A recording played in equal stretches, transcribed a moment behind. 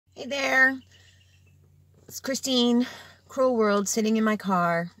Hey there, it's Christine, Cruel World, sitting in my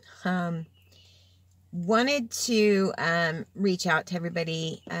car. Wanted to reach out to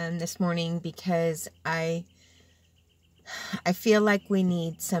everybody this morning because I feel like we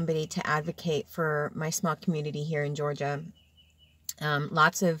need somebody to advocate for my small community here in Georgia.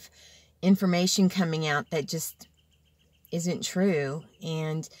 Lots of information coming out that just isn't true,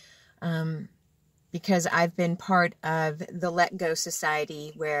 and because I've been part of the Let Go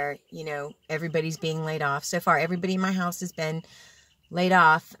Society where, everybody's being laid off. So far, everybody in my house has been laid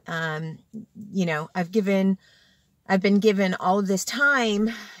off. I've been given all of this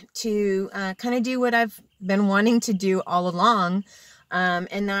time to kind of do what I've been wanting to do all along.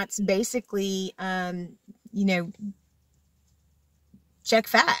 And that's basically, check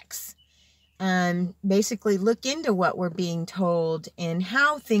facts. Basically look into what we're being told and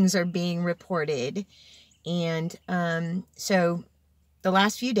how things are being reported. And so the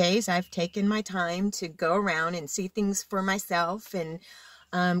last few days I've taken my time to go around and see things for myself and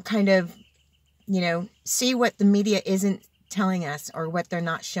kind of, see what the media isn't telling us or what they're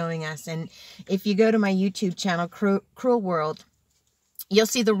not showing us. And if you go to my YouTube channel, Cruel World, you'll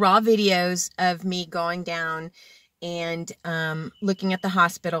see the raw videos of me going down and looking at the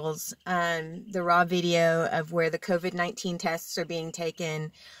hospitals, the raw video of where the Covid-19 tests are being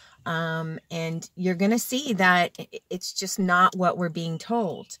taken. And you're going to see that it's just not what we're being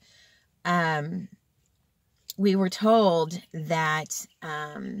told. We were told that,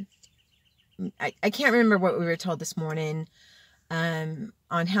 I can't remember what we were told this morning on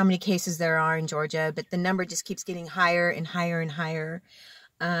how many cases there are in Georgia, but the number just keeps getting higher and higher and higher.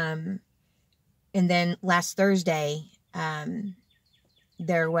 And then last Thursday,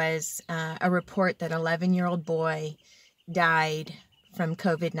 there was a report that an 11-year-old boy died from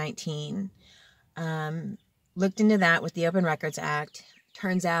COVID-19. Looked into that with the Open Records Act.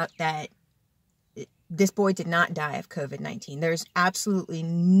 Turns out that this boy did not die of COVID-19. There's absolutely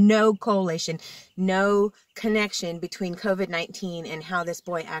no correlation, no connection between COVID-19 and how this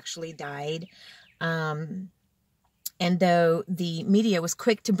boy actually died. And though the media was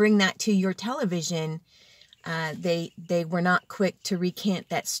quick to bring that to your television, they were not quick to recant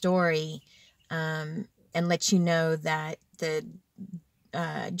that story and let you know that the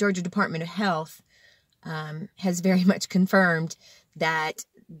Georgia Department of Health has very much confirmed that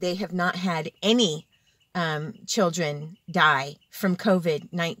they have not had any children die from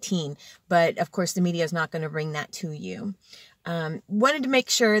COVID-19. But of course, the media is not going to bring that to you. Wanted to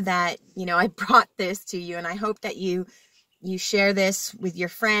make sure that, I brought this to you, and I hope that you share this with your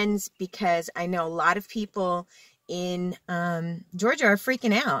friends, because I know a lot of people in Georgia are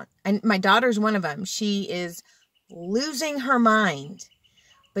freaking out. And my daughter's one of them. She is losing her mind,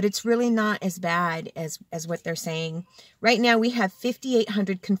 but it's really not as bad as what they're saying. Right now, we have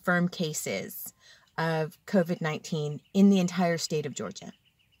 5,800 confirmed cases of COVID-19 in the entire state of Georgia.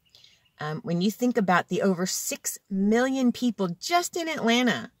 When you think about the over 6 million people just in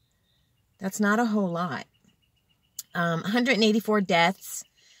Atlanta, that's not a whole lot. 184 deaths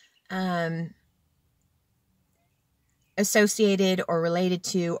associated or related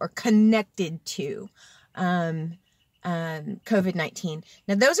to or connected to COVID-19.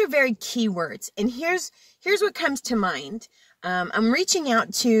 Now, those are very key words. And here's what comes to mind. I'm reaching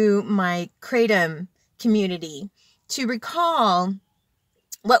out to my Kratom community to recall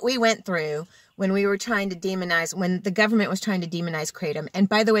what we went through when we were trying to demonize, when the government was trying to demonize Kratom. And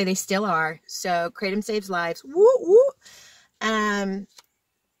by the way, they still are. So Kratom saves lives. Woo, woo.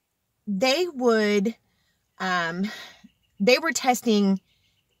 They were testing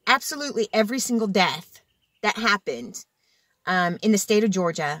absolutely every single death that happened in the state of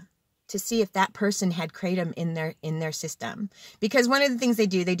Georgia to see if that person had Kratom in their system. Because one of the things they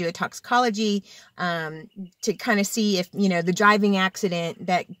do a toxicology to kind of see if, the driving accident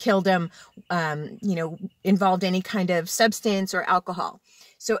that killed them, involved any kind of substance or alcohol.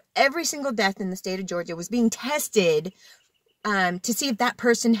 So every single death in the state of Georgia was being tested to see if that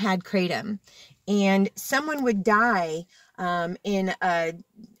person had Kratom. And someone would die in a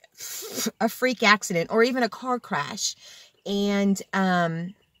freak accident or even a car crash. And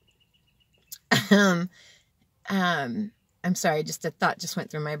I'm sorry, just a thought just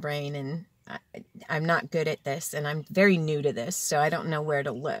went through my brain, and I'm not good at this, and I'm very new to this, so I don't know where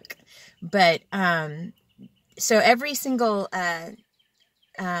to look. But so every single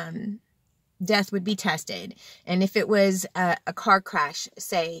death would be tested, and if it was a car crash,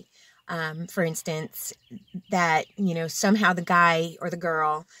 say, for instance, that, somehow the guy or the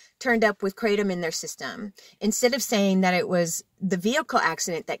girl turned up with Kratom in their system, instead of saying that it was the vehicle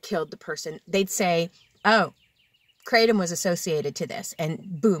accident that killed the person, they'd say, oh, kratom was associated to this,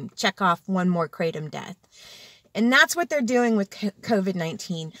 and boom, check off one more kratom death. And that's what they're doing with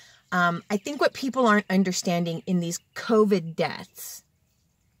COVID-19. I think what people aren't understanding in these COVID deaths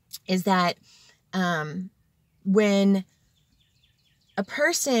is that when a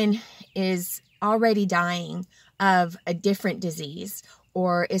person is already dying of a different disease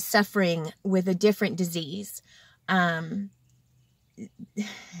or is suffering with a different disease,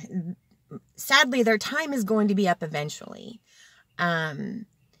 sadly, their time is going to be up eventually.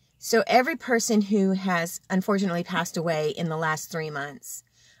 So every person who has unfortunately passed away in the last 3 months,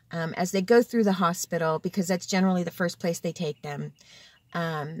 as they go through the hospital, because that's generally the first place they take them,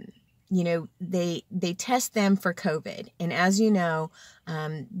 you know, they test them for COVID. And as you know,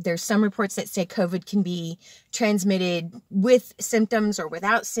 there's some reports that say COVID can be transmitted with symptoms or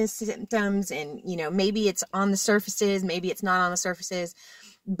without symptoms. And, you know, maybe it's on the surfaces, maybe it's not on the surfaces.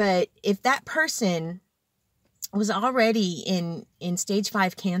 But if that person was already in stage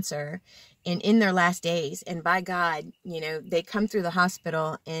 5 cancer and in their last days, and by God, you know, they come through the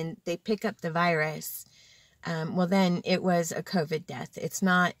hospital and they pick up the virus, well, then it was a COVID death. It's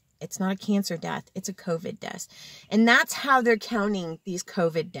not a cancer death. It's a COVID death. And that's how they're counting these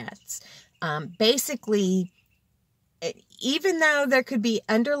COVID deaths. Basically, even though there could be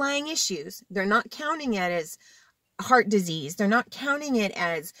underlying issues, they're not counting it as heart disease. They're not counting it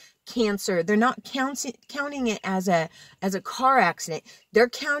as cancer. They're not counting it as a car accident. They're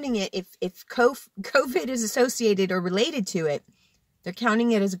counting it if COVID is associated or related to it. They're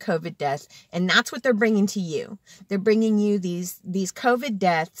counting it as a COVID death, and that's what they're bringing to you. They're bringing you these COVID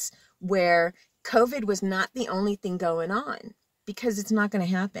deaths where COVID was not the only thing going on, because it's not going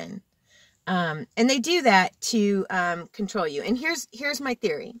to happen. And they do that to control you. And here's my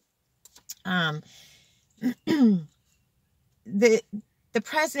theory. The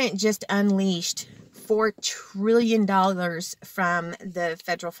president just unleashed $4 trillion from the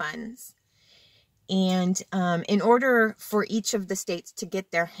federal funds. And in order for each of the states to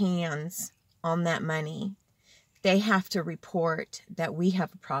get their hands on that money, they have to report that we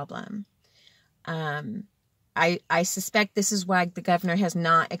have a problem. I suspect this is why the governor has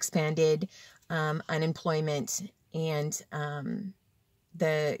not expanded unemployment and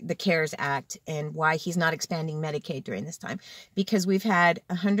the CARES Act, and why he's not expanding Medicaid during this time, because we've had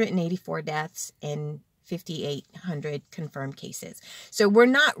 184 deaths and 5,800 confirmed cases. So we're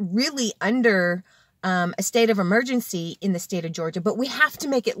not really under a state of emergency in the state of Georgia, but we have to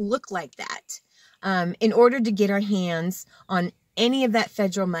make it look like that in order to get our hands on any of that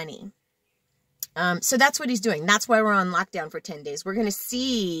federal money. So that's what he's doing. That's why we're on lockdown for 10 days. We're going to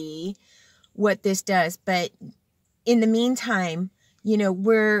see what this does. But in the meantime, you know,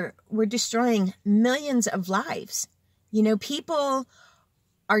 we're destroying millions of lives. You know, people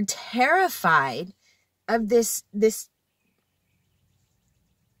are terrified of this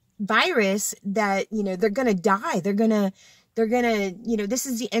virus that, you know, they're going to die. They're going to, you know, this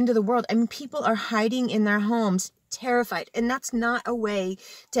is the end of the world. I mean, people are hiding in their homes, terrified. And that's not a way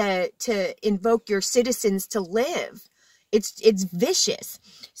to invoke your citizens to live. It's vicious.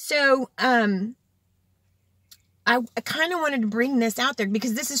 So, I kind of wanted to bring this out there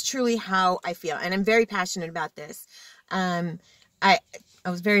because this is truly how I feel. And I'm very passionate about this. I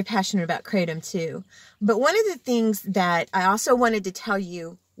was very passionate about kratom too. But one of the things that I also wanted to tell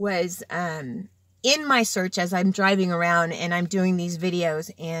you was in my search as I'm driving around and I'm doing these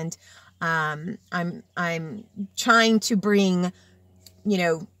videos, and I'm trying to bring, you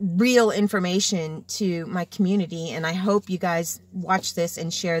know, real information to my community. And I hope you guys watch this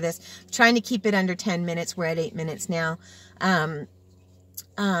and share this. I'm trying to keep it under 10 minutes. We're at 8 minutes now.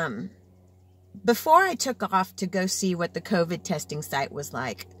 Before I took off to go see what the COVID testing site was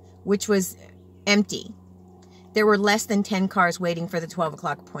like, which was empty, there were less than 10 cars waiting for the 12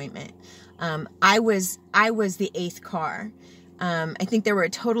 o'clock appointment. I was the 8th car. I think there were a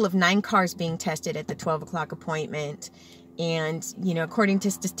total of 9 cars being tested at the 12 o'clock appointment. And, you know, according to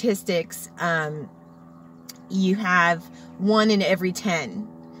statistics, you have 1 in every 10.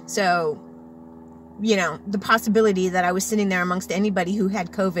 So, you know, the possibility that I was sitting there amongst anybody who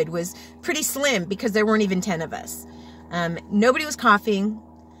had COVID was pretty slim, because there weren't even 10 of us. Nobody was coughing.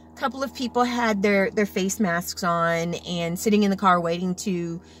 A couple of people had their face masks on and sitting in the car waiting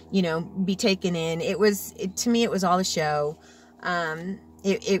to, you know, be taken in. To me, it was all a show.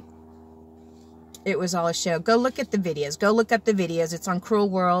 It was all a show. Go look at the videos. Go look up the videos. It's on Cruel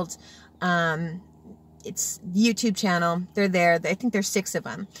World. It's the YouTube channel. They're there. I think there's 6 of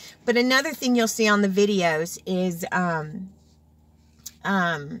them. But another thing you'll see on the videos is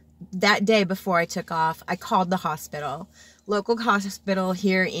that day before I took off, I called the hospital, local hospital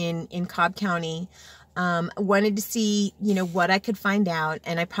here in Cobb County. Wanted to see, you know, what I could find out,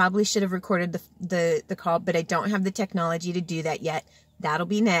 and I probably should have recorded the call, but I don't have the technology to do that yet. That'll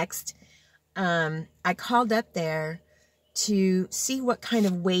be next. I called up there to see what kind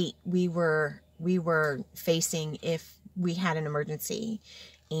of wait we were facing if we had an emergency.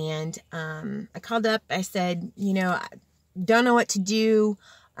 And I called up, I said, you know, I don't know what to do.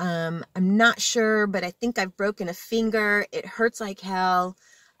 I'm not sure, but I think I've broken a finger. It hurts like hell.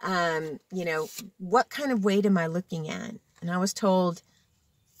 You know, what kind of wait am I looking at? And I was told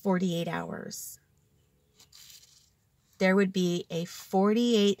 48 hours. There would be a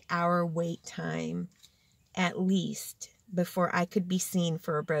 48-hour wait time at least before I could be seen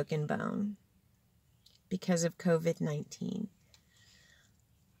for a broken bone because of COVID-19.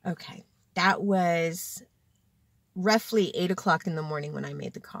 Okay, that was roughly 8 o'clock in the morning when I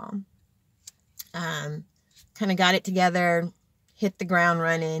made the call. Kind of got it together, hit the ground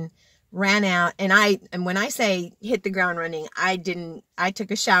running, ran out, and when I say hit the ground running, I took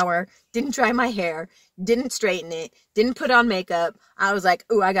a shower, didn't dry my hair, didn't straighten it, didn't put on makeup. I was like,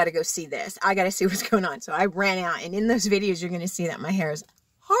 ooh, I gotta go see this. I gotta see what's going on. So I ran out, and in those videos, you're gonna see that my hair is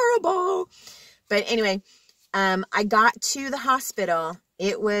horrible. But anyway, I got to the hospital.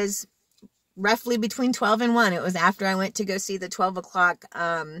 It was roughly between 12 and 1. It was after I went to go see the 12 o'clock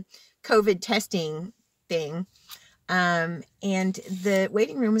COVID testing thing. And the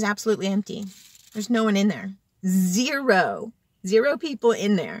waiting room was absolutely empty. There's no one in there. Zero people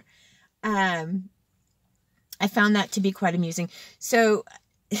in there. I found that to be quite amusing. So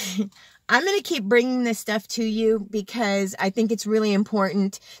I'm going to keep bringing this stuff to you because I think it's really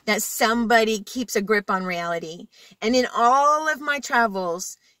important that somebody keeps a grip on reality. And in all of my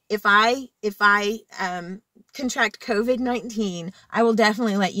travels, if I contract COVID-19, I will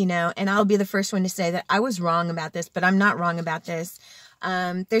definitely let you know, and I'll be the first one to say that I was wrong about this, but I'm not wrong about this.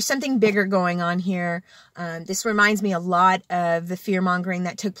 There's something bigger going on here. This reminds me a lot of the fear-mongering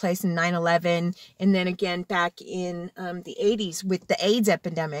that took place in 9/11, and then again back in the 80s with the AIDS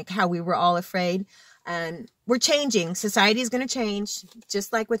epidemic, how we were all afraid. We're changing. Society is going to change,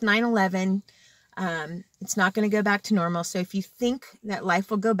 just like with 9/11. It's not going to go back to normal. So if you think that life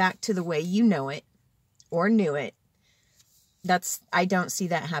will go back to the way you know it or knew it, I don't see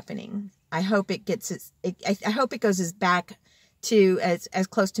that happening. I hope it gets I hope it goes back to as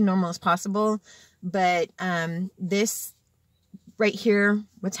close to normal as possible. But this right here,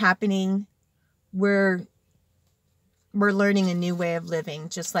 what's happening, we're learning a new way of living,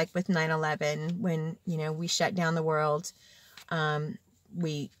 just like with 9/11 when, you know, we shut down the world.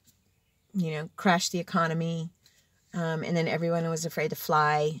 We, you know, crashed the economy, and then everyone was afraid to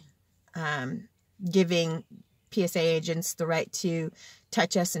fly, giving PSA agents the right to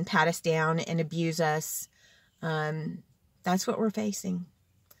touch us and pat us down and abuse us. That's what we're facing.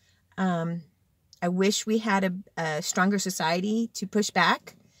 I wish we had a stronger society to push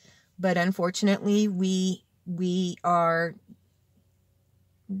back, but unfortunately we are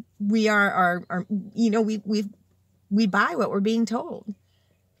you know, we buy what we're being told.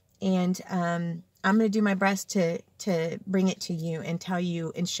 And I'm going to do my best to bring it to you and tell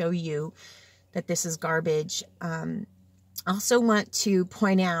you and show you that this is garbage. I also want to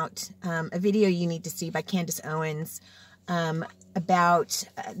point out a video you need to see by Candace Owens about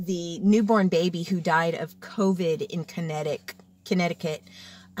the newborn baby who died of COVID in Connecticut.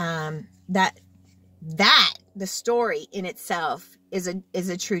 The story in itself is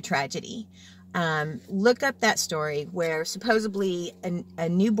a true tragedy. Look up that story where supposedly a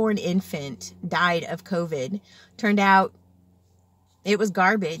newborn infant died of COVID. Turned out it was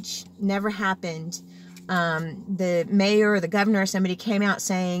garbage. Never happened. The mayor or the governor or somebody came out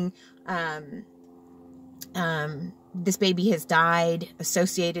saying this baby has died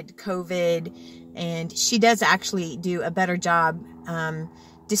associated to COVID, and she does actually do a better job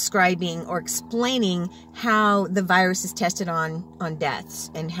describing or explaining how the virus is tested on deaths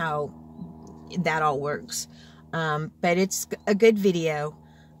and how that all works. But it's a good video,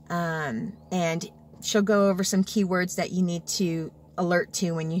 and she'll go over some keywords that you need to alert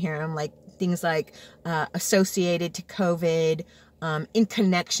to when you hear them, like things like associated to COVID, in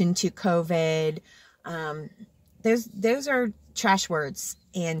connection to COVID. Those are trash words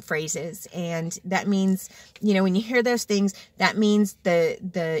and phrases, and that means, you know, when you hear those things, that means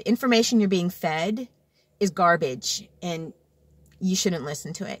the information you're being fed is garbage and you shouldn't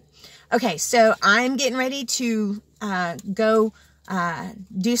listen to it. Okay, so I'm getting ready to go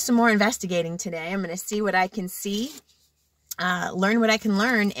do some more investigating today. I'm going to see what I can see, learn what I can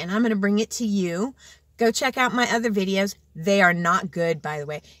learn, and I'm going to bring it to you. Go check out my other videos. They are not good, by the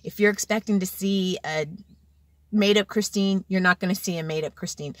way. If you're expecting to see a made-up Christine, you're not going to see a made-up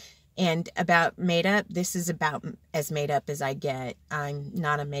Christine. And about made up, this is about as made up as I get. I'm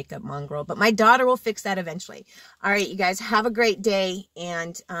not a makeup mongrel, but my daughter will fix that eventually. All right, you guys, have a great day,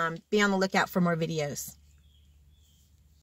 and be on the lookout for more videos.